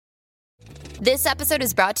This episode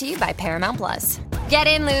is brought to you by Paramount Plus. Get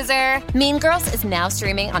in, loser! Mean Girls is now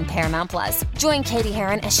streaming on Paramount Plus. Join Katie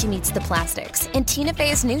Heron as she meets the plastics in Tina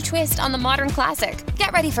Fey's new twist on the modern classic.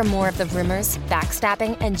 Get ready for more of the rumors,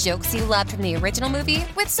 backstabbing, and jokes you loved from the original movie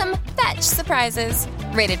with some fetch surprises.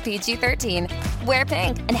 Rated PG-13. Wear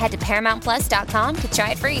pink and head to ParamountPlus.com to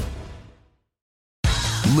try it free.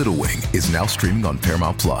 Little Wing is now streaming on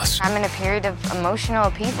Paramount Plus. I'm in a period of emotional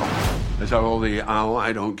upheaval. Is that all the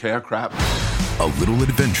I don't care crap? A little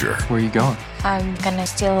adventure. Where are you going? I'm gonna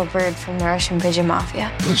steal a bird from the Russian pigeon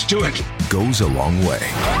mafia. Let's do it. Goes a long way.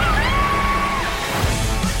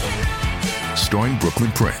 Starring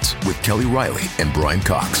Brooklyn Prince with Kelly Riley and Brian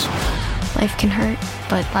Cox. Life can hurt,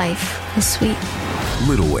 but life is sweet.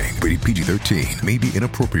 Little Wing, rated PG-13, may be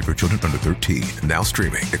inappropriate for children under 13. Now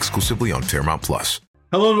streaming exclusively on Paramount Plus.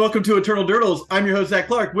 Hello and welcome to Eternal Durdles. I'm your host, Zach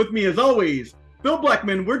Clark. With me, as always, Bill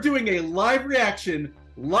Blackman. We're doing a live reaction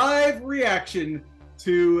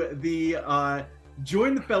to the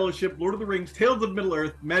Join the Fellowship, Lord of the Rings, Tales of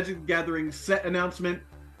Middle-earth, Magic the Gathering set announcement.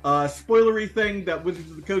 Spoilery thing that Wizards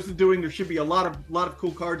of the Coast is doing. There should be a lot of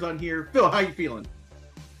cool cards on here. Phil, how you feeling?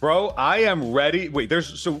 Bro, I am ready. Wait,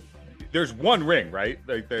 there's one ring, right?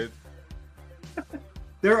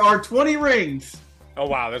 There are 20 rings. Oh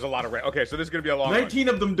wow, there's a lot of rings. Okay, so this is gonna be a long 19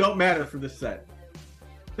 of them don't matter for this set.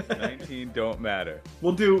 19 don't matter.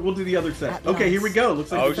 We'll do the other set. Okay, here we go.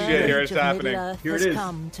 Looks like oh shit, here it's happening. Here it is.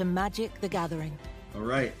 Come to Magic the Gathering. All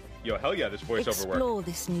right. Yo, hell yeah, this voiceover work. Explore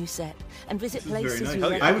this new set and visit places nice. you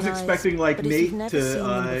recognize, I was expecting like Nate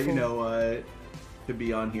to to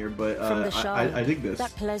be on here, but I dig this.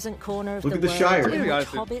 That pleasant corner of Look the at the Shire. world in which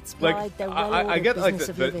Honestly, hobbits like, glide their I get like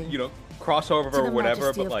the crossover or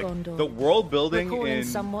whatever, but like the world building in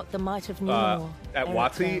somewhat the might of Numenor, at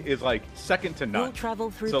WotC is like second to none.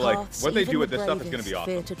 Travel through so like paths what they do even with the this stuff is going to be bravest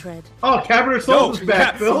awesome. fear to tread. Oh, Cavern of Souls is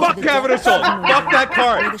back, Phil. Fuck Cavern of Souls. Fuck that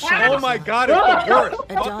card. Oh my god, it's the worst.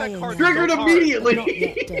 Fuck that card. Triggered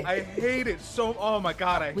immediately. I hate it so. Oh my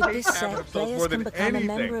god, I With hate this Cavern set, of Souls players more can than become a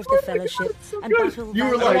member anything. of the Fellowship and battle You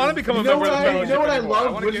were valiantly. like, I want to become a member of the Fellowship. You know what I anymore.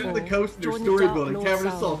 love? wanna Wizards get- of the Coast and their Join story the building. Dark Cavern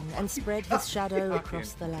of Lord Souls. Sauron and spread his shadow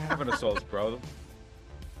across the land. Cavern of Souls, bro.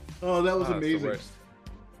 Oh, that was It's the amazing. worst.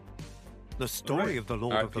 The story of the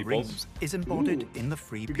Lord Alright, of the peoples. Rings is embodied in the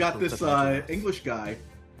free We got peoples this of Middle-earth. English guy.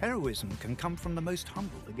 Heroism can come from the most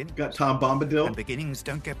humble beginnings. Got Tom Bombadil. And beginnings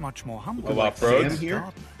don't get much more humble. Oh, wow, like Frodo. Sam here.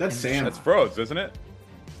 That's Sam. That's Frodes, isn't it?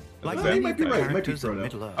 Like Is he it? many might of be the right. It might be characters of Frodo.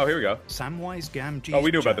 Middle-earth, Oh, here we go. Samwise Gamgee's Oh, we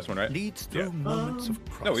knew about journey this one, right? leads through Yeah. moments of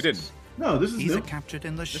crisis. No, we didn't. No, this is These new. are captured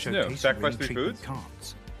in the is new. showcase Sacrifice ring 3 treatment foods?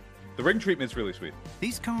 cards. The ring treatment's really sweet.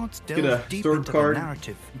 These cards Get a delve deep sword into card the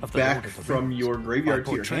narrative of the back Lord of the from Rings your graveyard by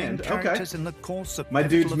to your portraying hand. Okay. characters in the course of My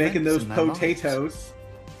pivotal dude's making those events in their lives. potatoes.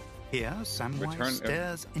 Here, Samwise Return-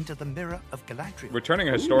 stares into the mirror of Galadriel. Returning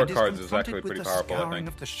historic and cards is confronted actually with pretty the powerful, I scouring think.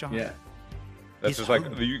 of the Shire. Yeah. That's His just like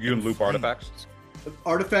home you can loop in artifacts.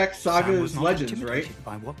 Artifacts, Sam sagas, was not legends, right? intimidated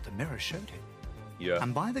by what the mirror showed him. Yeah.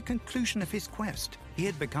 And by the conclusion of his quest, he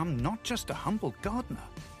had become not just a humble gardener,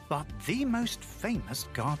 but the most famous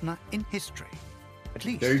gardener in history. At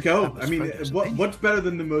least, There you go. that was I mean, Frodo's opinion. what's better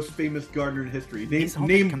than the most famous gardener in history? His hobbit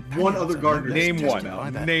Name companions one other are gardener. less Name tested one. by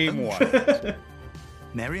their Name own one. trials.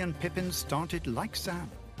 Merry and Pippin started like Sam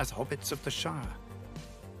as hobbits of the Shire.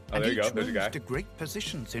 Oh, And there you go. each There's a guy. rose to great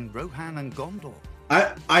positions in Rohan and Gondor.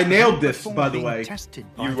 I nailed this, Before by the being way. tested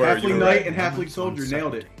You by were- Halfling you were Knight right. and Halfling Soldier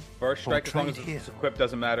nailed it. First strike as long as Portrayed it's here. equipped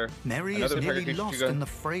doesn't matter. Merry is Another nearly target lost creature in the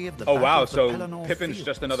fray of the Oh battle wow, of the so Pelennor Pippin's fields.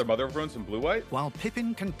 just another Mother of Runes in blue-white? While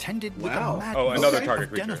Pippin contended with Wow. the mad Oh, another Lord target of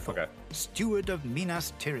creature. Denethor, Okay. steward of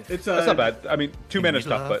Minas Tirith. It's That's not bad. I mean, 2 mana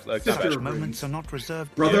stuff, but like not Sister bad. Such moments are not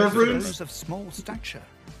reserved Brother only of for Runes? those of small stature.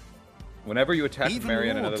 Whenever you attack Even Mary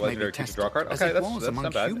and another lords may be legendary creature, tested, draw a card. as Okay, it that's was not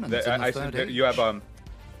among bad. humans in the I Third see you have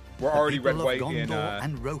we're The already people red, of white Gondor in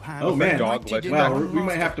and Rohan Oh, man. dog united in legend. Wow, one we might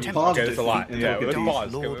last have to attempt pause Okay, that's a lot. and Yeah, look at let's these.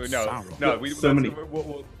 pause. Lord No, Sauron. no, we, So many.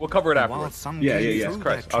 we'll cover it And while afterwards. some Yeah, came yeah, yeah. through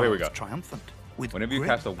Christ. their Oh, here we trials go. triumphant, with Whenever you great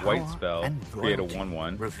cast a white power spell, and create a royalty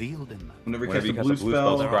 1/1. revealed in them. Whenever you Whenever cast you a blue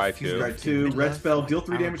spell, scry scry 2. 2, red spell, deal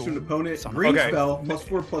 3 damage to an opponent. Green Okay. spell,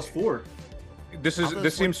 +4/+4. This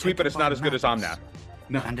Others seems were sweet, but it's taken not by as good as madness. Omnath.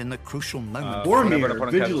 No. And in the crucial moment, Boromir, Whenever an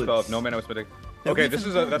opponent casts a spell, Vigilance. if no mana was spending. though Okay, even that's a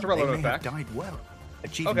then, relevant they may fact. have died well,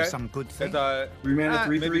 achieving Okay. some good things. It's, 3 mana,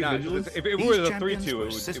 3/3 maybe not. Vigilance. If it These was a champions 3/2, were it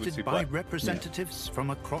would assisted see by play. representatives from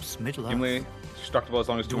across Middle-earth. Gimli, destructible as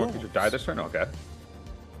long as 2 more Dwarves. creatures die this turn? Okay.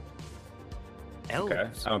 Elves, Okay.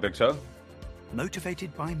 I don't think so.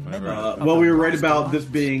 motivated by Whatever. memory. of Well, we the were right past about this lives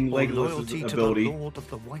being or Legolas's loyalty to ability. the Lord of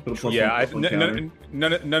the White Put a plus Tree. Yeah, one counter.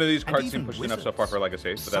 none of these And cards even seem pushed enough so wizards far for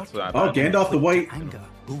Legacy, so that's not Oh, bad. Gandalf the White. Anger,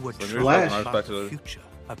 who would So try Flash. about the future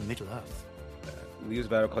of Middle-earth. Leaves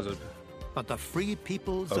battle causes But the free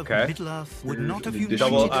peoples of Okay. Middle-earth would not have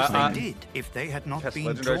Double, united as they did if they had not Test been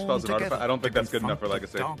legendary drawn spells and together. artifacts. I don't think to that's good enough for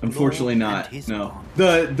confront the Legacy. Dark Unfortunately Lord not. and his No.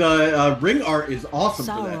 army. The ring art is awesome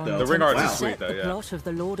for that, Sauron though. The ring art is attempts to sweet, set though, the yeah. plot of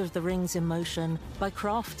the Lord of the Rings in motion by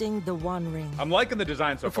crafting the One Ring. I'm liking the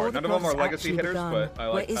design so Before far. the None of them are plot has legacy actually hitters, begun, but I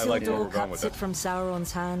like where where we're Isildur going cuts with it it. from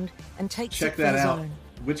Sauron's hand and takes Check it for that his out. own.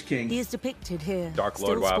 Witch King. He is depicted here, Dark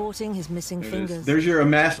Lord, still wow. sporting his missing There it is. fingers. There's your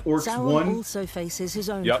Amass Orcs Sauron 1. also faces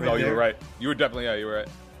his own Yep, no, threat. you were right. You were definitely, you were right.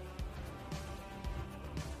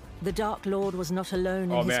 The Dark Lord was not alone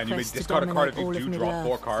in Oh his man, you may quest to discard a dominate card if all you of do draw Middle-earth.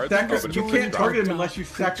 4 cards. That Oh, card, but you it's can't draw. target him Dark unless you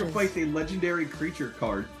creatures. sacrifice a legendary creature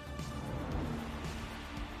card.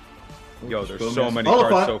 Yo, there's Bonus. so many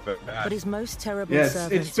Oliphant. cards so fast. But his most terrible Yes,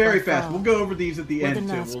 servants it's very by fast. far We'll go over these at the were end,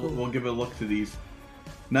 the too. Nazgul. We'll give a look to these.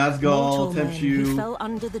 Nazgul Mortal men tempts who you. fell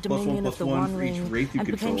under the dominion of the +1/+1 One for each Ring wraith you and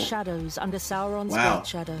became control. shadows under Sauron's Wow. Great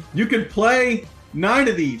Shadow. You can play 9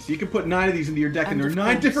 of these. You can put 9 of these into your deck, and there are of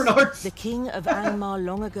 9 course, different arts. The king of Angmar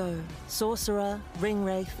long ago, sorcerer,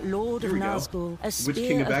 ringwraith, lord of Here we go. Nazgul, a Witch spear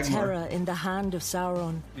King of of Angmar. terror in the hand of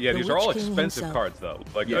Sauron. Yeah, the these are Witch all King expensive himself. cards though.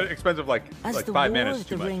 Like Yeah. expensive, like As the 5 War mana of is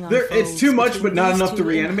the too Ring much. It's unfolds too much, between but not these enough to two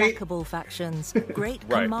reanimate. implacable factions, great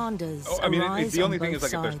Right. commanders Oh, I mean, arise the only on thing both is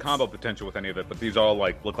like if there's sides. combo potential with any of it, but these all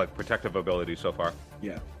like look like protective abilities so far.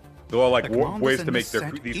 Yeah. They're all like The commanders ways in to make this their,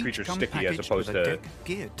 set these each creatures come sticky as packaged opposed with a to. deck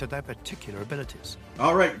geared to their particular abilities.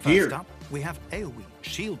 All right, gear. First up, we have Eowyn,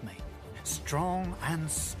 Shield Maiden, strong and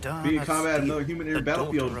stern. Be in as combat steel, another human in your the daughter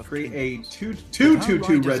battlefield. of Create a kings. 2/2/2 With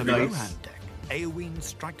her red riders of knights. Rohan deck, Eowyn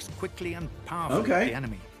strikes quickly and powerfully Okay. at the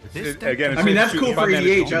enemy. This It- deck again, I mean, that's it's cool for 5 mana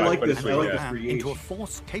EDH. too I much, like but this. it's I sweet, like yeah. this for EDH. into a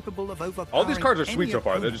force capable of overpowering All these cards are any sweet so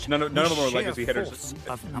far. They're just none of them are opponent with legacy sheer hitters. force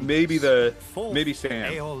of numbers. Maybe Fourth, maybe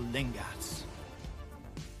Sam. Eorlingas.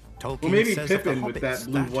 Tolkien Well, maybe says of the Pippin with that hobbits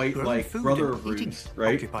blue-white, growing like, food Brother and of eating Runes,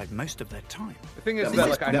 right? occupied most of their time. The thing is That that, might-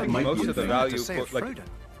 like I that think might most be of the a thing. value, to say of like Frodo,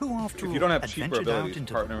 who after if you all don't have had cheaper ventured out abilities,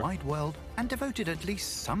 into partner. the wide world and devoted at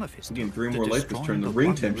least some of his Again, time 3 to more life this destroying turn. The the ring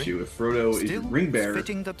One tempts you. If Frodo is Still, ring bearer,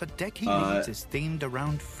 fitting that the deck he uh, leads is themed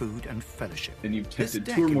around food and fellowship. and you've This tempted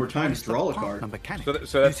deck 2 or more times, employs the draw a partner card. mechanic, So,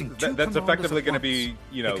 so that's using two that's commanders effectively at going to once. be,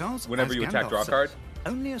 you know, Because, whenever as you attack, Gandalf draw a says, card.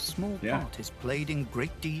 Only a small Yeah. part is played in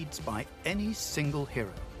great deeds by any single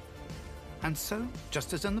hero. And so,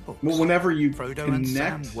 just as in the books, Well, whenever you Frodo and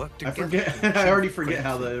Sam connect, work I together forget. to I already achieve forget great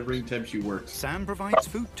how the things. ring tempts you works. Sam provides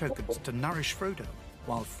food tokens to nourish Frodo,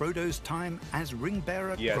 while Frodo's time as ring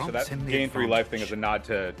bearer Yeah, so grants that him the gain 3 life thing advantage. is a nod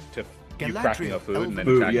to you cracking a food and then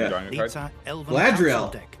Food, attacking yeah. and drawing a Leads card. our Elven Galadriel. Council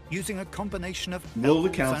deck using a combination of Will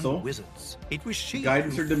of the elves Council. and wizards. It was she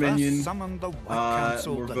Guidance who or Dominion. first summoned the White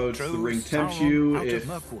Council More that votes, the drove ring tempts Sauron you. out If of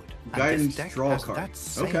Mirkwood. And guidance, this deck draw a has card. that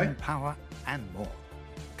same Okay. power and more.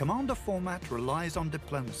 Commander format relies on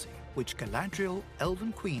diplomacy, which Galadriel,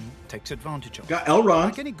 Elven Queen, takes advantage of. Got Elrond.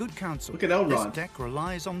 Like any good council, Look at Elrond. this deck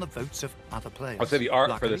relies on the votes of other players. I'll say the art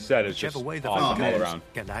for Luckily, this set is whichever just way the awesome vote all goes, around.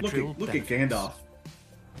 Galadriel Look at benefits. Gandalf.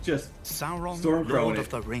 Just Sauron, Stormcrow Lord in of it.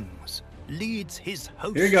 the Rings, leads his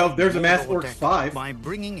host. Here you go. There's a Mass Mordor Orcs deck 5. by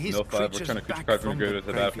bringing his No 5 creatures return a creature back card from from the the graveyard to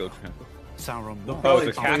the battlefield. graveyard. Sauron They'll was probably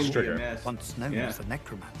it's a probably cast be trigger. mess. once known Yeah. as the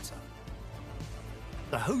Necromancer.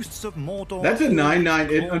 The hosts of Mordor. That's a 9/9. clawed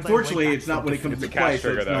their Unfortunately, way it's back not when it from comes to It's a play, cast so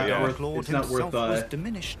trigger, it's though, not yeah. worth. Lord It's not himself worth. was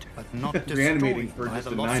diminished, but not reanimating destroyed for by just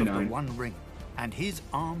the a loss of the 9/9. One Ring, and his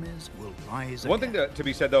armies will rise One again. thing to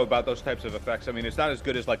be said though about those types of effects, I mean, it's not as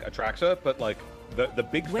good as like Atraxa, but like the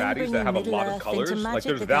big When fatties bringing that have a lot Middle-earth of colors, into like Magic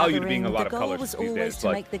there's the value to being a Gathering, lot the of goal colors was these always days. to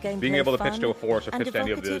Like make the gameplay being able to pitch fun to a forest or and pitch to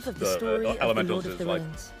any of evocative of the the story of the elementals Lord of is the like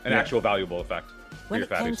Rings. an actual valuable effect for When your it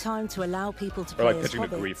came fatties. time to allow people to Or play like as pitching to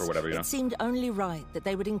hobbits, grief or whatever, you know? it seemed only right that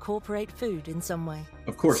they would incorporate food in some way.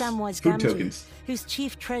 Of course, Samwise food Gamgee, tokens. whose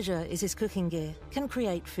chief treasure is his cooking gear, can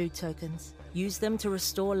create food tokens. Use them to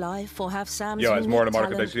restore life or have Sam's Yo, as unique more to market,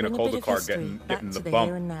 talent they've seen a bring Cold bit of card history getting back the to the bump.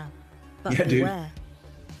 here and now. But Yeah, dude. beware.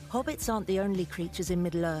 Hobbits aren't the only creatures in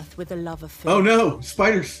Middle-earth with a love of food. Oh no,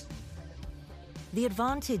 spiders! The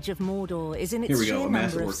advantage of Mordor is in Here its we go, sheer a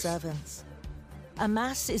mass number of orcs. servants. A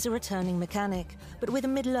mass is a returning mechanic, but with a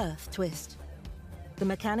Middle-earth twist. The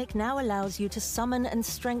mechanic now allows you to summon and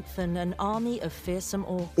strengthen an army of fearsome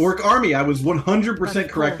orcs. Orc army. I was 100% But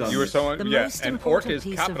of correct course, on You were this. so the yeah, most and orc important is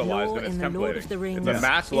piece of capitalized lore in its in the Lord of the templating. Rings It's a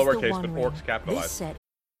mass is the lowercase, One but Ring. orcs capitalized. This set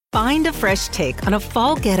Find a fresh take on a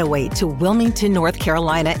fall getaway to Wilmington, North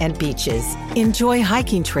Carolina and beaches. Enjoy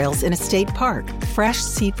hiking trails in a state park, fresh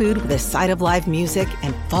seafood with a side of live music,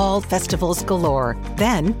 and fall festivals galore.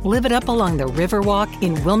 Then live it up along the Riverwalk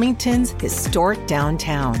in Wilmington's historic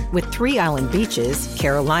downtown. With 3 island beaches,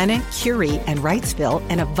 Carolina, Curie, and Wrightsville,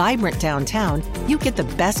 and a vibrant downtown, you get the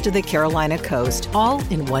best of the Carolina coast all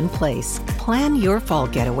in one place. Plan your fall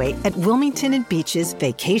getaway at Wilmington and Beach's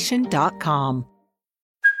vacation.com.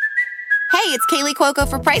 Hey, it's Kaylee Cuoco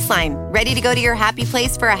for Priceline. Ready to go to your happy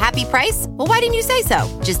place for a happy price? Well, why didn't you say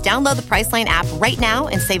so? Just download the Priceline app right now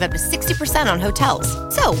and save up to 60% on hotels.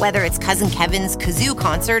 So whether it's Cousin Kevin's Kazoo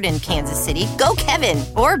Concert in Kansas City, go Kevin,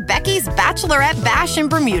 or Becky's Bachelorette Bash in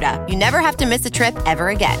Bermuda, you never have to miss a trip ever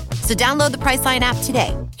again. So download the Priceline app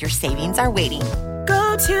today. Your savings are waiting.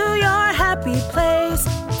 Go to your happy place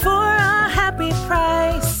for a happy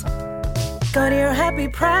price. Go to your happy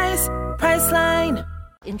price, Priceline.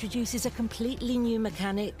 Introduces a completely new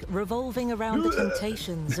mechanic revolving around the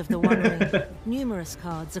temptations of the One Ring. Numerous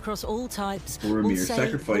cards across all types will say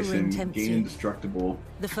sacrificing the ring gain indestructible.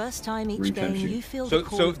 The first time each game you feel so, the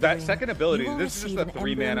call so of the that ring, second ability, this is just a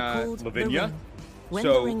 3-mana Lavinia.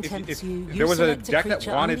 So if there was a deck that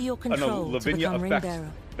wanted a Lavinia effect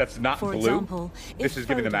that's not for blue, example, this is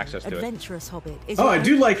giving them access to it. Oh, I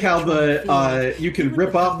do like how the you can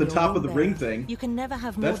rip off the top of the ring thing. You can never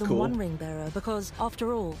have more than one ring bearer because,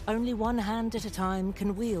 after all, only one hand at a time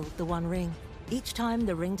can wield the one ring. Each time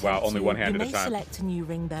the ring tempts only one hand you at a may time. select a new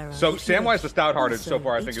ring bearer. So Samwise the Stout-Hearted Also, so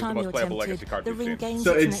far I think each is the time most you're playable tempted, legacy card the we've ring seen. gains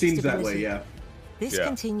So its it next seems that ability. way, yeah. This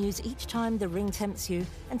continues each time the ring tempts you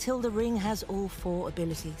until the ring has all 4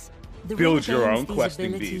 abilities. The Build ring your gains own these questing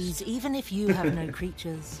abilities beast. even if you have no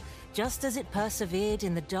creatures, just as it persevered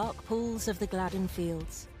in the dark pools of the Gladden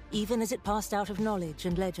Fields, even as it passed out of knowledge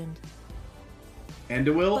and legend. And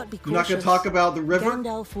Will, But be we're not going cautious. to talk about the river.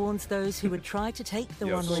 Gandalf warns those who would try to take the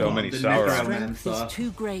One so Ring. many The Sauron. strength is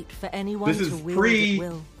too great for anyone This is to wield pre- at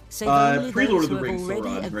will, save only pre Lord those of the who have Rings already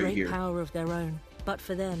Sauron a right great here. power of their own. But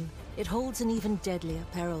for them, it holds an even deadlier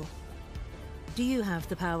peril. Do you have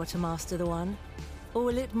the power to master the One? Or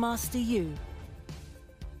will it master you?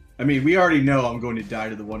 I mean, we already know I'm going to die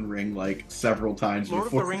to the One Ring like several times Lord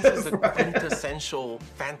of before. the Rings is a quintessential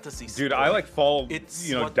fantasy story. Dude, I like fall, It's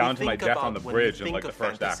down to my death on the bridge in like the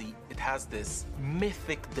first act. It has this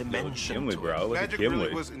mythic dimension. Gimli, to bro. it. Look at Magic Gimli.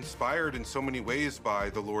 really was inspired in so many ways by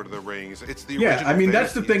the Lord of the Rings. It's the Yeah, original I mean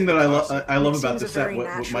that's the fantasy. thing that I love It about the seems a set. very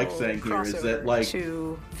What Mike's saying here is that crossover like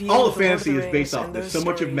to view all the of fantasy Lord of is the based Rings off and this. those So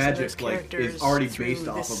much of stories and magic those like is characters already through based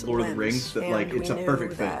off this of Lord of the lens. Rings. That And like it's we a knew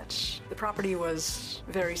perfect fit. that the property was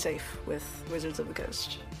very safe with Wizards of the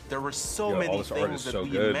Coast. There were so Yo, all many this art things is that so we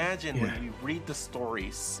good. imagine when we read the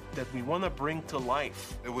stories that we want to bring to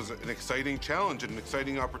life. It was an exciting challenge and an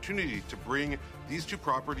exciting opportunity to bring these two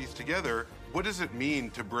properties together. What does it mean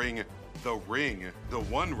to bring the ring, the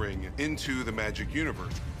One Ring, into the Magic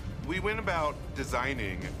universe? We went about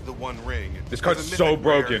designing the One Ring. This card's as a so mythic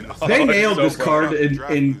rare broken. in the They Oh, nailed so this card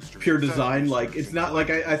Draft in boosters, pure set design. Like boosters, it's not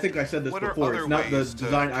like I think I said this What are before. other It's not the ways to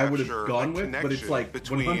design I would have capture gone a with, but it's connection like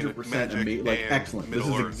between 100% magic like and excellent. This is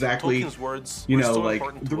Middle-earth? exactly Tolkien's words you were know so like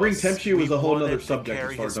important the to Ring us. Tempts You is We a whole wanted other to subject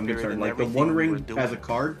carry as far his as I'm spirit concerned. in Like the everything One we were Ring doing. as a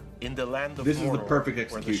card. In the land of This is the Mordor, perfect where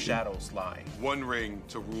the execution. shadows lie. One ring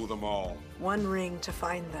to rule them all. One ring to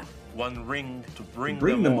find them. One ring to bring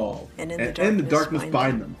them all. And in the darkness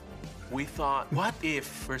bind them. We thought, what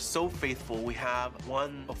if we're so faithful we have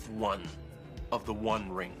one of the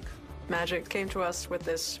One Ring? Magic came to us with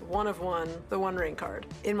this one of one, the One Ring card.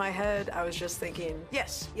 In my head, I was just thinking,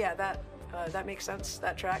 yes, yeah, that makes sense.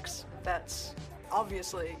 That tracks. That's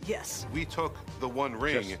obviously yes. We took the One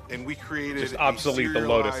Ring and we created just obsolete a the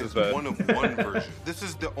Lotus serialized as a one of one version. This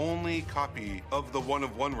is the only copy of the One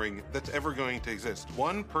of One Ring that's ever going to exist.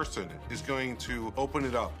 One person is going to open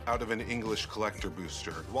it up out of an English collector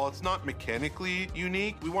booster. While it's not mechanically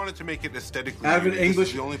unique, we wanted to make it aesthetically Out of an unique. This English-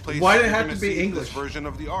 is the only place why did it you're have gonna to be see English? This version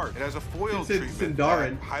of the art. It has a foil It's in treatment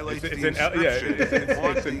Sindarin. that highlights It's the in El- inscription. yeah, and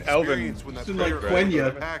wants it's the an Elven- experience when that It's in, like, player opens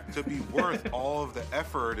Quenya. the pack to be worth all of the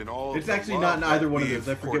effort and all of It's the actually love not in either that one of we've those.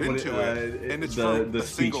 I forget poured what into and it's the from the a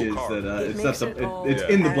speech single is card. that It it's not makes the it all it's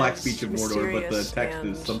in the Black as Speech of Mordor, but the mysterious text is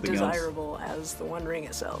and something else. desirable as the One Ring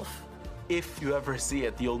itself. If you ever see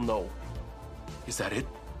it, you'll know. Is that it?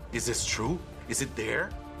 Is this true? Is it there?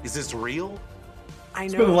 Is this real? I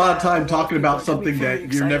know Spend a lot of that time talking about people can be something very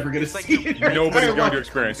that you're never excited. going to It's like see. Nobody's going to to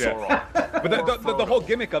experience it. But the whole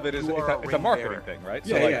gimmick of it is it's a marketing thing, right?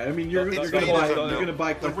 Yeah, yeah. I mean, you're It's going really to doesn't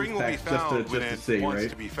buy know. The ring collector's will be packs just found to when it see, wants right?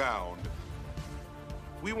 to be found.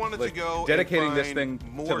 We wanted Like, to go dedicating and this find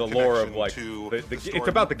thing more to the lore of connection like to the story, it's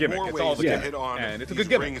about the gimmick. more It's all ways the to gimmick, hit on and it's a these good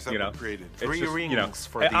gimmick. rings that You know, were created. it's Three just, you know, rings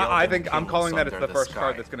for the I Elven think I'm kings calling that it's under the the first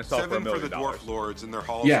card sky. that's going to sell for $1 7 for million. the Dwarf Lords and their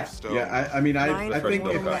halls Yeah, of stone. yeah. I mean, I think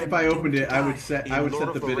 $1 if I opened it, I would In set Lord the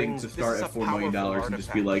of the bidding Rings, to this start is at a $4 million powerful and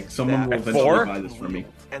just be artifact like, someone will that- eventually Four? buy this from me.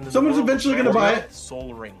 And in the Someone's world of eventually going to buy Mordor, it.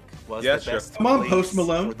 Soul Ring. was Yeah, the sure. best Come on, place Post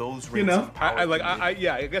Malone. for those You rings know? of power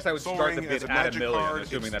I guess I would Sol start the Ring bid as a at magic $1 million, card,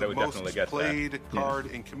 assuming it's that the it would most definitely get played that. card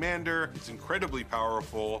in Commander. It's incredibly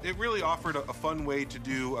powerful. It really offered a fun way to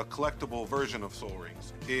do a collectible version of Sol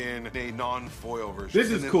Rings in a non-foil version.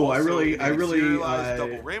 This is cool. I really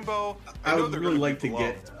double rainbow. I would really like to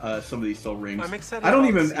beloved. get some of these Sol Rings. I'm excited I don't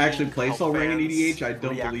about even actually seeing play how Sol Ring in fans EDH. I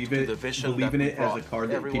don't react believe to it. the vision Believe in that it we as a brought. card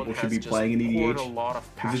that Everyone people should has be just playing in poured a EDH. lot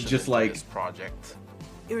of Because it's passion just into like this project.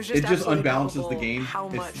 It was it just absolutely unbalances the palpable game. how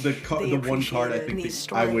It's much the they one card I appreciated think these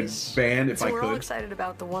that I would stories. ban if so I we're all could. excited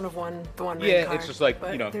about the one card. Yeah, it's just like,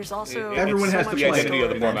 but you know, there's also everyone so has to much play story identity of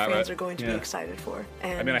the that format, fans right? are going to be excited for.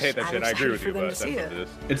 And I mean, I hate that I'm shit. I agree excited with for you, them but to that's see what it. it is.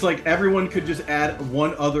 It's like everyone could just add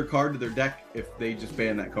one other card to their deck if they just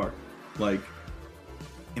ban that card. Like,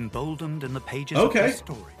 emboldened in the pages of this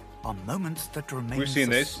story are moments that remain. We've seen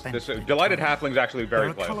this. Delighted Halfling's actually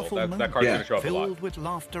very playable. That card's gonna show up a lot. Filled with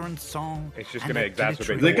laughter and song. It's just gonna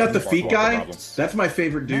exacerbate. They got the feet guy. That's my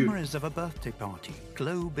favorite dude. Memories of a birthday party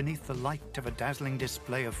glow beneath the light of a dazzling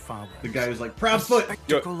display of fireworks. The guy who's like, proud foot.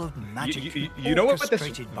 Spectacle of magic. You know what the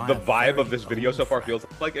vibe of this video so far friend.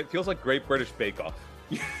 feels like? It feels like Great British Bake Off.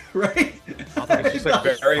 Right? It's just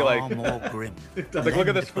like very like more grim. Like, look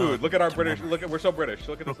at this food. Look at our British. We're so British.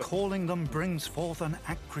 Look at this. Recalling them brings forth an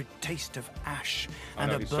acrid taste of ash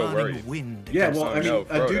and know, a he's so burning worried. wind. Yeah, against well, the I mean,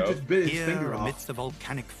 a dude Frodo. just bit his Here, finger off. amidst the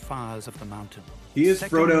volcanic fires of the mountain. He is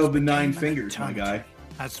seconds Frodo of the became 9 an fingers, my eternity guy.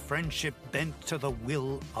 As friendship bent to the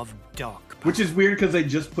will of dark. Which is weird because they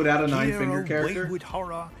just put out a 9-finger Here, character. wayward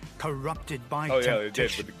horror, corrupted by Oh yeah, they did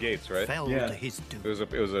temptation, with the gates, right? fell Yeah. to his doom.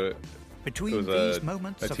 It was a. Between it was these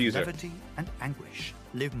moments of teaser. levity and anguish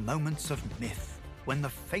live moments of myth, when the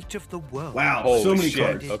fate of the world Wow, Holy so many shit,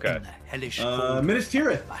 cards. okay. in the hellish cold Minas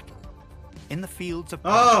Tirith. of battle. In the fields of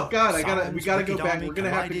Oh God, we Sauron's gotta go wicked back. army We're gonna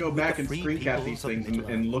have to collided go with back the and free screen cap these peoples of things Middle-earth.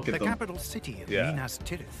 and look at the them. capital city of Yeah. Minas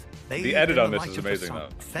Tirith. The edit on this light is of the amazing, sun,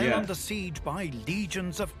 though. Fell Yeah. under siege by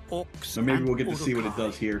legions of orcs. So maybe and we'll get to see what it Uruk-hai.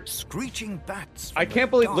 does here. Screeching bats. I from can't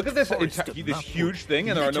the believe. dark Look at this. forest of This Mirkwood huge thing,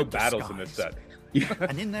 and there are no littered the battles in this skies. set. Yeah,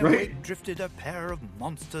 And in their right? wake drifted a pair of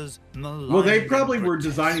monsters. Well, they maligned probably and were grotesque.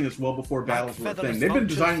 designing this well before battles were a Featherless thing. They've been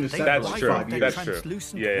vultures, designing this they set That's for like true. 5 their years. That's true.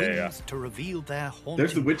 translucent Yeah, yeah, yeah. wings to reveal their haunting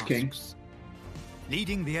There's the Witch King. husks.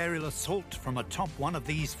 Leading the aerial assault from atop one of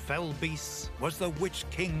these fell beasts was the Witch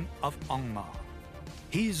King of Ongmar.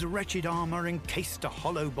 His wretched armor encased a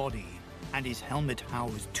hollow body, and his helmet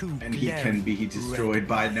housed two And he can be destroyed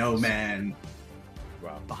by no man.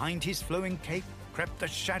 Wow. Behind his flowing cape crept the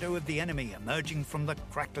shadow of the enemy, emerging from the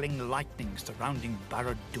crackling lightning surrounding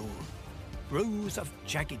Barad-dûr. Rows of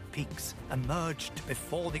jagged peaks emerged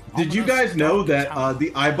before the Did you ominous guys know dark that tower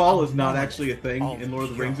the eyeball is not of actually a thing in Lord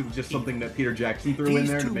of the Rings? It was just pure something that Peter Jackson threw in These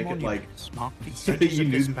there to two make it like monuments mark the so that edges you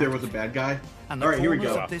of knew this that there was a bad guy. And All right, here we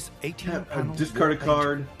corners go. of this 18 A panel discarded wall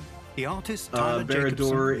card. painting. The artist Tyler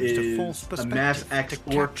Barad-dûr Jacobson used a false is a perspective Mass X to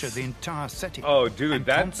capture Orcs. the entire setting. Oh, dude, and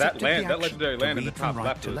that concept land, of that the legendary action to land in the read from top right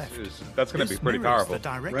left to left. that's going to This be pretty mirrors powerful. the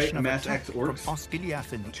direction Right, of Mass attack X from Orcs.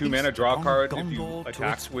 Osgiliath in the 2 mana east draw on card if you Gondor to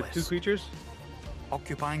attack its with 2 west. creatures.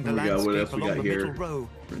 Occupying the Here we go, what else landscape we along got the here? middle row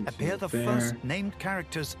Prince appear the of Fair. first named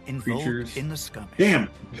characters involved Creatures. in the skirmish. Damn.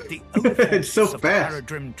 The It's so overlords of fast.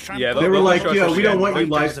 Haradrim Yeah, They they'll were like, show us yo, the we don't shit. want you Riders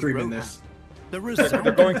live of streaming Rohan. this. The They're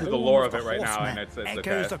resounding going through the horn lore of of it the right now, horsemen and it's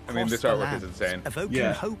echoes okay. I mean, this across the artwork is lands, insane. evoking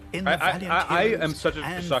Yeah. hope in the I valiant am heroes such a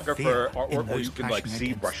and sucker fear for in artwork where those you can like clashing see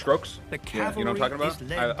against. brushstrokes. The You know what I'm talking cavalry about? is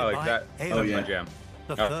led I like by that. Eowyn, Oh, yeah. My jam.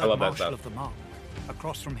 the I third love that marshal stuff. of the Mark.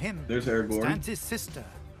 Across from him There's Aragorn. stands his sister,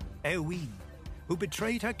 Eowyn, who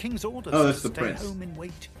betrayed her king's orders Oh, to that's the stay prince. home and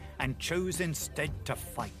wait, and chose instead to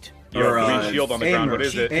fight. Your Or, green shield on the ground. Aimer. What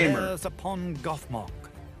is She it? Aimer. bears upon Gothmog,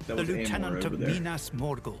 That the was Amor lieutenant over of there. Minas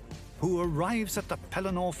Morgul, who arrives at the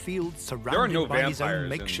Pelennor field surrounded There are no by his own vampires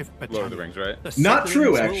makeshift in battalion. Lord of the Rings, right? The Not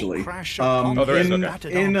true, Scythians will actually. crash upon Oh, there is, his okay.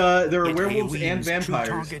 battered In army. there are Yet werewolves and Eowyn's true vampires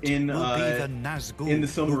target in will be the Nazgûl in the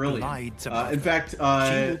who Silmarillion. glides above In her. fact, She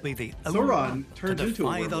will be the only Sauron one turns to into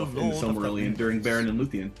a defy the werewolf in the Lord of the Silmarillion during Rings. Baron and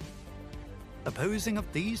Luthien. The posing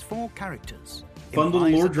of these 4 characters Fun little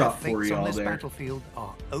implies lore that their drop for fates you on all this there. battlefield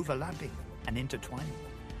are overlapping and intertwining.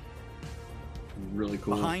 Really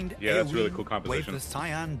cool. Behind Yeah, that's really Eowyn cool wave composition. the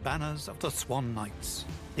cyan banners of the Swan Knights.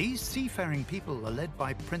 These seafaring people are led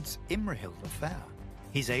by Prince Imrahil the Fair.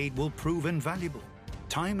 His aid will prove invaluable,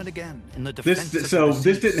 time and again, in the defense of So the this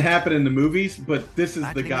seas. didn't happen in the movies, but this is the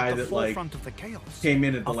Battling guy at the that like forefront of the chaos came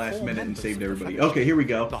in at the are last 4 minute and members saved of the everybody. faction. Okay, here we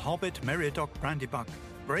go. The hobbit Meriadoc Brandybuck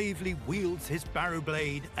bravely wields his barrow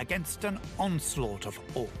blade against an onslaught of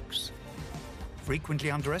orcs. Frequently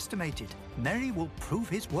underestimated, Merry will prove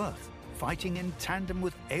his worth, fighting in tandem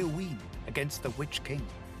with Eowyn against the Witch King.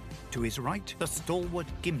 To his right, the stalwart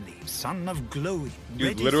Gimli, son of Glowing.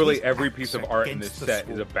 Dude, literally every piece of art in this set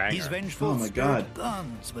is a banger. His vengeful Oh my god!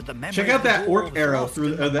 burns with the memory Check out that of orc dwarves arrow lost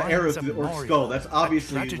through in the the arrow mines through the of orc Moria. skull. That's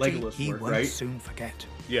obviously Tragedy Legolas he work, won't right? soon forget.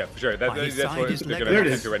 Yeah, for sure. By his That's side what is they're Legolas,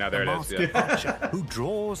 going to right now. There the it is. master Yeah. archer, who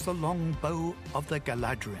draws the long bow of the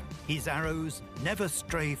Galadriel. His arrows never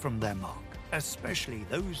stray from their mark, especially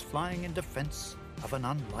those flying in defense of an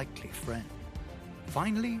unlikely friend.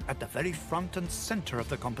 Finally, at the very front and center of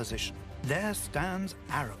the composition, there stands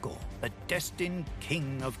Aragorn, the destined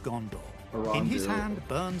king of Gondor. In his hand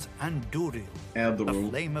burns Andúril, the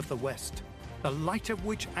flame of the west, the light of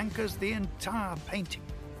which anchors the entire painting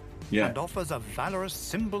and offers a valorous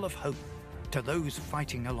symbol of hope to those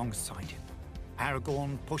fighting alongside him.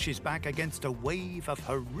 Aragorn pushes back against a wave of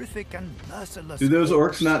horrific and merciless. Do those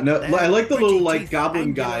orcs not know? I like the little like teeth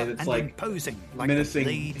goblin guy angular that's and like imposing, like menacing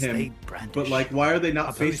the blades they him. brandish. But like, why are they not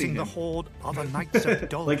Opposing facing the him? horde of a Knights of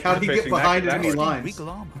Dol. Like, how did he get behind enemy lines? Regal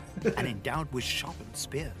armor and endowed with sharpened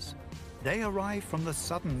spears. They arrive from the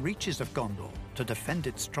southern reaches of Gondor to defend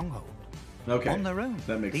its stronghold. Okay, On their own,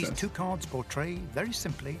 that makes these sense. two cards portray, very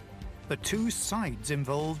simply, the two sides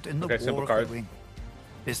involved in the War of card. the Ring.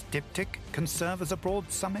 This diptych can serve as a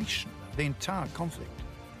broad summation of the entire conflict.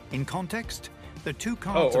 In context, the two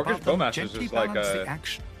cards Orcus above them Bowmasters gently is like balance a the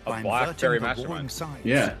action black by fairy inverting the warring mastermind. sides.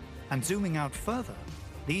 Yeah. And zooming out further,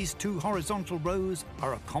 these two horizontal rows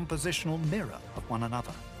are a compositional mirror of one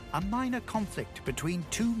another. A minor conflict between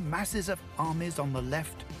two masses of armies on the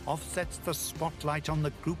left offsets the spotlight on the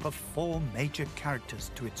group of four major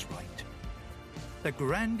characters to its right. The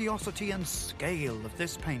grandiosity and scale of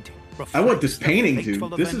this painting. I want this reflects the painting, fateful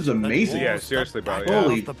dude. This event is that amazing. was Yeah, the seriously, bro. battle Yeah.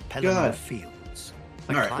 Holy of the Pelennor God. Fields.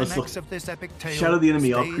 The All right, let's climax look. of this epic tale Shadow the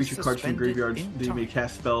enemy. All stays creature cards from suspended graveyards. in They may time.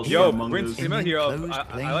 cast spells Yo, among Prince those. Sima here. enclosed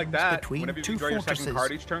I like that. between Whenever two you draw your second fortresses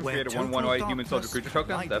card each turn, where create a total 1/1 human soldier darkness creature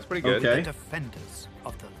token. lighted That's pretty good. Okay. the defenders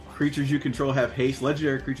of the light. Creatures you control have haste.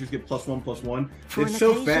 Legendary creatures get +1/+1. For It's an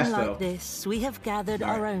so occasion fast like though. this, we have gathered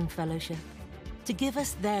our own fellowship to give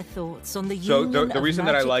us their thoughts on the So union the of reason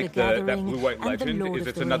that I Magic like the that Gathering blue-white and the legend Lord is of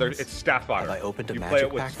it's the another, Rings. it's staff fodder. Have I opened a you magic play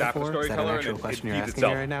it with pack staff before? Is that an storyteller actual and question it you're feeds asking me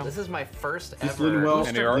itself. right now? This is my first This ever. Linwell,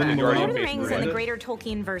 And you're already Lord of the engaged Rings with and the it. greater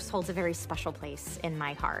Tolkien verse holds a very special place in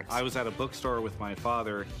my heart. I was at a bookstore with my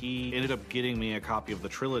father. He ended up getting me a copy of the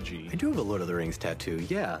trilogy. I do have a Lord of the Rings tattoo.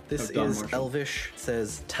 Yeah, this Don is Marshall. Elvish. It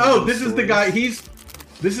says. Oh, this is the guy.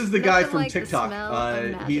 This is the guy Nothing from like the TikTok. smell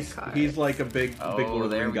of magic He's like a big Lord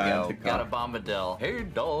of the there Rings we guy on go. TikTok. Got a bombadil. Hey,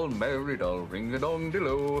 doll, Mary doll, ring a dong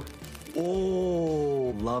dillo.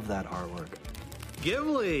 Oh, love that artwork.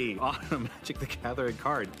 Gimli on a Magic the Gathering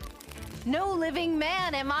card. No living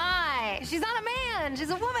man am I. She's not a man.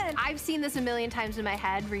 She's a woman. I've seen this a million times in my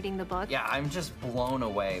head reading the book. Yeah, I'm just blown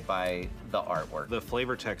away by the artwork. The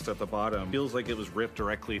flavor text at the bottom feels like it was ripped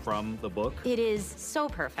directly from the book. It is so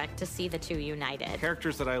perfect to see the two united.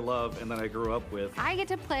 Characters that I love and that I grew up with. I get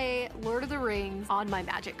to play Lord of the Rings on my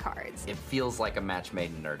Magic cards. It feels like a match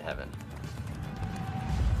made in nerd heaven.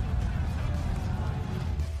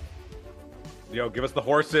 Yo, give us the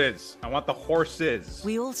horses. I want the horses.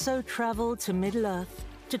 We also travel to Middle-earth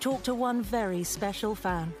to talk to one very special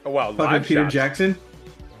fan. Oh wow, Fucking live Peter shots. Jackson.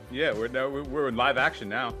 Yeah, we're in live action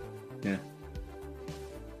now. Yeah.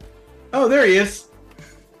 Oh, there he is.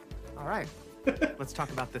 All right, let's talk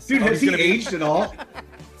about this. Dude, has he gonna be- aged at all?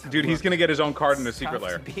 Dude, he's gonna get his own card in the secret Tough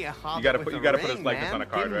lair. to be a You hobbit gotta with put a you gotta put his ring, likeness man. on a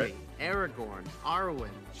card, Gimli, right? Aragorn, Arwen,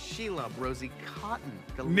 Shelob, Rosie Cotton,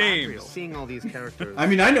 Galadriel. Names. Seeing all these characters. I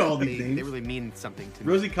mean, I know all these they, names. They really mean something to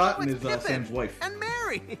me. Rosie Cotton Oh, is it's Sam's Pippin wife. And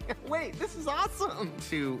Mary. Wait, this is awesome.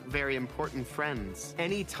 Two very important friends.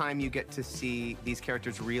 Anytime you get to see these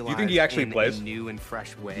characters realized think he actually in plays? a new and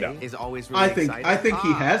fresh way No. is always really exciting. I think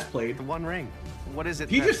he has played. The One Ring. What is it?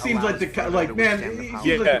 He that just seems like allows the Frodo like to man. withstand the He power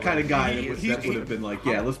seems of like the the kind of guy Ring? that would have been like,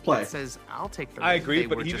 yeah, let's play. It says, I'll take the I ring. agree, They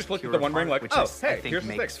but were he just looked at pure the One Ring heart, like, which oh, is, I hey, think, here's the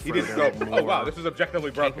thing. makes He didn't go, Frodo oh wow, more this is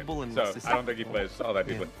objectively broken. capable and So I don't susceptible. think he plays all that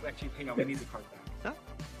deeply. Actually, hang on, we need the card back.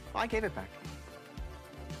 I gave it back.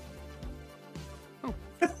 Oh.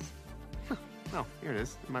 Oh, here it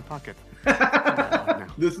is in my pocket.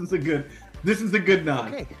 This is a good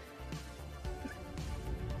nod. Okay.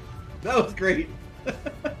 That was great.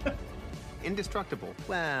 Indestructible.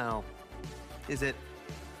 Well, is it?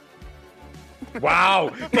 Wow,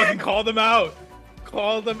 fucking call them out.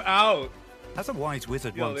 Call them out. As a wise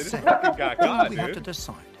wizard Yo, once they just said, fucking got all God, we have to dude.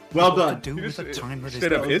 decide Well is done. what to do You with just the time that is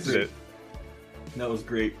straight up left. is it. That was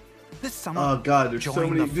great. This summer, Oh god, there's so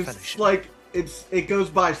join many. the Just fellowship. like it goes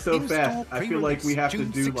by so In-store fast. I feel like we have to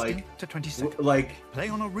June do 16th to 22nd. like Play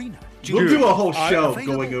on Arena. we'll do a whole show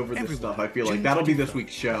Available going over this everywhere. stuff. I feel like June that'll be this 21st.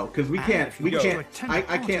 week's show because we And can't if you go to attend a I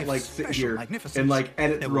party can't of like sit special here magnificence, and like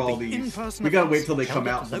edit there through will all be these. in-person We gotta wait events till they come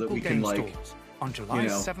held out at so that local we can game like stores on July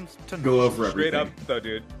 7th to go 9th. over Straight everything. up though,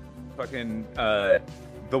 dude. Fucking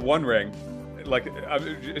the One Ring. Like I'm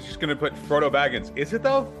just gonna put Frodo Baggins. Is it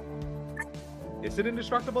though? Is it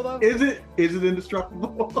indestructible though? Is it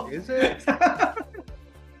indestructible? Is it?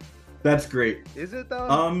 That's great. Is it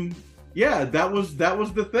though? Yeah, that was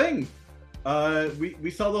the thing.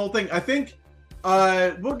 We saw the whole thing. I think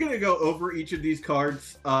we're gonna go over each of these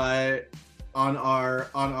cards on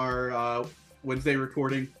our Wednesday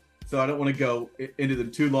recording, so I don't want to go into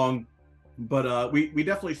them too long. But we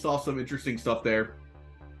definitely saw some interesting stuff there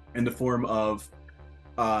in the form of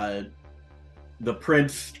the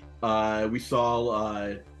Prince. We saw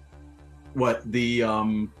what was the?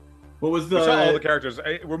 We saw all the characters.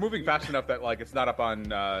 We're moving fast enough that like it's not up on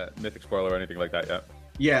Mythic Spoiler or anything like that yet.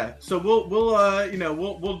 Yeah, so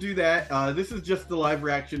we'll do that. This is just the live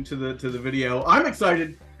reaction to the video. I'm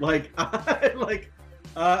excited. Like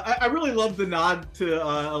I really love the nod to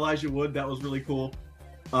Elijah Wood. That was really cool.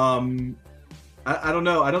 I don't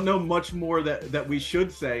know. I don't know much more that we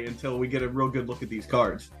should say until we get a real good look at these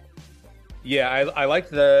cards. Yeah, I like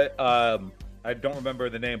the I don't remember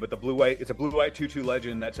the name, but the blue-white. It's a blue-white 2/2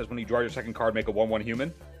 legend that says when you draw your second card, make a 1/1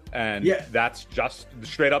 human, and yeah, that's just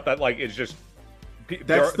straight up. That like it's just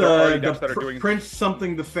that's there are decks that are doing Prince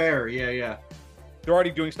something the Fair. Yeah. They're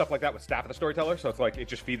already doing stuff like that with Staff of the Storyteller, so it's like it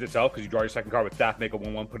just feeds itself because you draw your second card with Staff, make a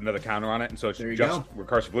 1/1, put another counter on it, and so it's just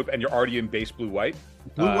recursive loop, and you're already in base blue-white.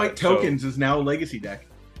 Blue-white tokens is now a legacy deck.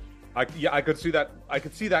 I could see that. I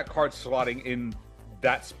could see that card slotting in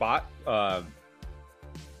that spot,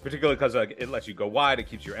 particularly because it lets you go wide. It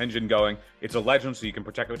keeps your engine going. It's a legend, so you can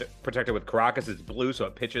protect it with Caracas. It's blue, so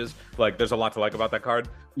it pitches. Like there's a lot to like about that card.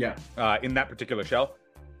 Yeah. In that particular shell.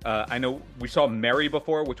 I know we saw Mary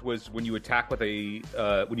before, which was when you attack with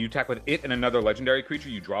it and another legendary creature,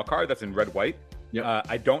 you draw a card that's in red-white. Yeah.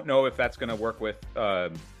 I don't know if that's going to work with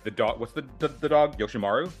the dog. What's the dog?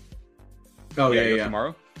 Yoshimaru. Oh yeah,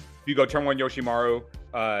 Yoshimaru. You go turn 1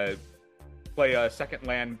 Yoshimaru. Play a second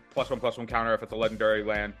land +1/+1 counter if it's a legendary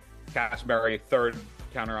land. Cast Mary, third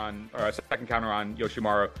counter on or a second counter on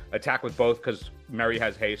Yoshimaru. Attack with both because Mary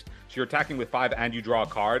has haste. So you're attacking with 5 and you draw a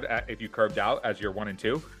card if you curved out as your 1 and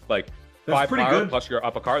 2. Like that's 5 pretty power good. plus you're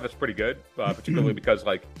up a card. That's pretty good, particularly because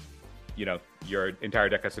like your entire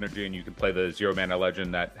deck has synergy and you can play the 0-mana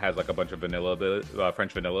legend that has like a bunch of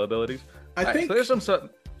French vanilla abilities. I think so there's some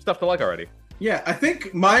stuff to like already. Yeah, I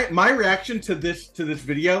think my reaction to this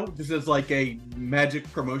video, this is like a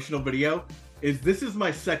Magic promotional video, this is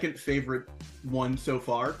my second favorite one so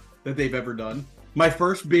far that they've ever done. My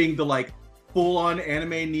first being the like full-on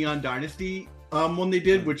anime Neon Dynasty one they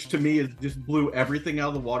did, which to me is just blew everything out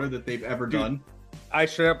of the water that they've ever done. I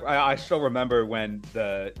still remember when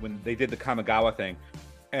they did the Kamigawa thing,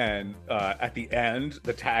 and at the end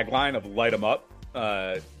the tagline of "Light 'em up"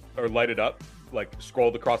 or "Light it up" like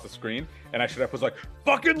scrolled across the screen, and I was like,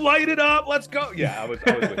 "Fucking light it up, let's go!" Yeah, I was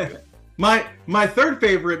with you. My third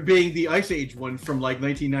favorite being the Ice Age one from like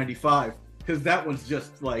 1995, because that one's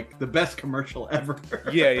just like the best commercial ever.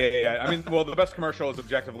 Yeah. I mean, well, the best commercial is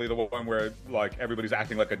objectively the one where like everybody's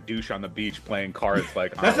acting like a douche on the beach playing cards.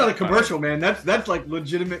 Like that's not a commercial, man. That's like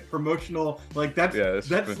legitimate promotional. Like that's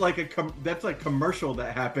like commercial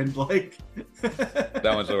that happened. Like that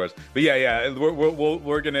one's the worst. But yeah,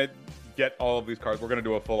 we're gonna get all of these cards. We're gonna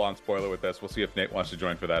do a full-on spoiler with this. We'll see if Nate wants to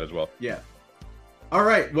join for that as well. Yeah. All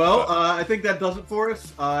right. Well, I think that does it for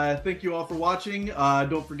us. Thank you all for watching.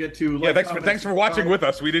 Don't forget to like, thanks for watching with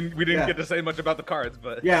us. We didn't get to say much about the cards,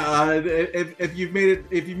 but if you've made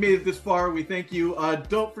it this far, we thank you.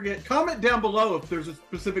 Don't forget, comment down below if there's a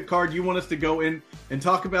specific card you want us to go in and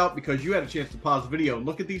talk about, because you had a chance to pause the video and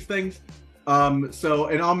look at these things. And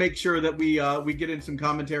I'll make sure that we get in some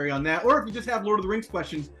commentary on that. Or if you just have Lord of the Rings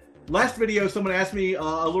questions. Last video, someone asked me a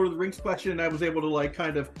Lord of the Rings question, and I was able to like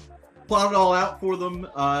kind of plot it all out for them.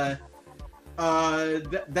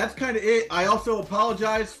 That's kind of it. I also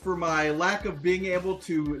apologize for my lack of being able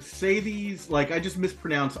to say these. Like, I just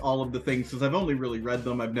mispronounce all of the things because I've only really read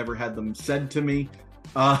them. I've never had them said to me.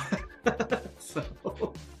 And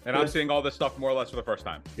I'm seeing all this stuff more or less for the first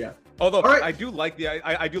time. Yeah. Although I do like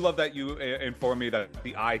I do love that you informed me that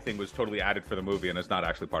the eye thing was totally added for the movie and it's not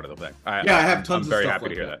actually part of the thing. I have tons of stuff. I'm very happy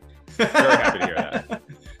to hear that. Very happy to hear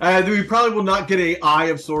that. We probably will not get a Eye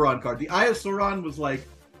of Sauron card. The Eye of Sauron was like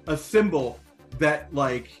a symbol that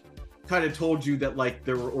like kind of told you that like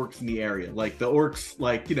there were orcs in the area. Like the orcs,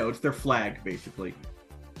 like, you know, it's their flag basically.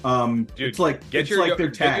 Dude, it's like their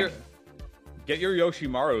tag. Get your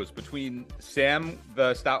Yoshimarus between Sam,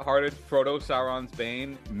 the stout-hearted, Frodo, Sauron's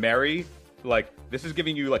Bane, Merry. Like, this is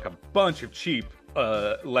giving you like a bunch of cheap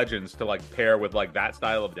legends to like pair with like that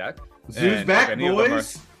style of deck. Zoo's back,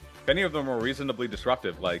 boys. If any of them are reasonably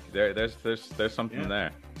disruptive, like there's something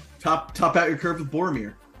there. Top out your curve with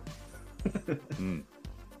Boromir.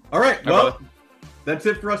 All right, well, that's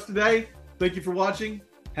it for us today. Thank you for watching.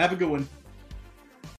 Have a good one.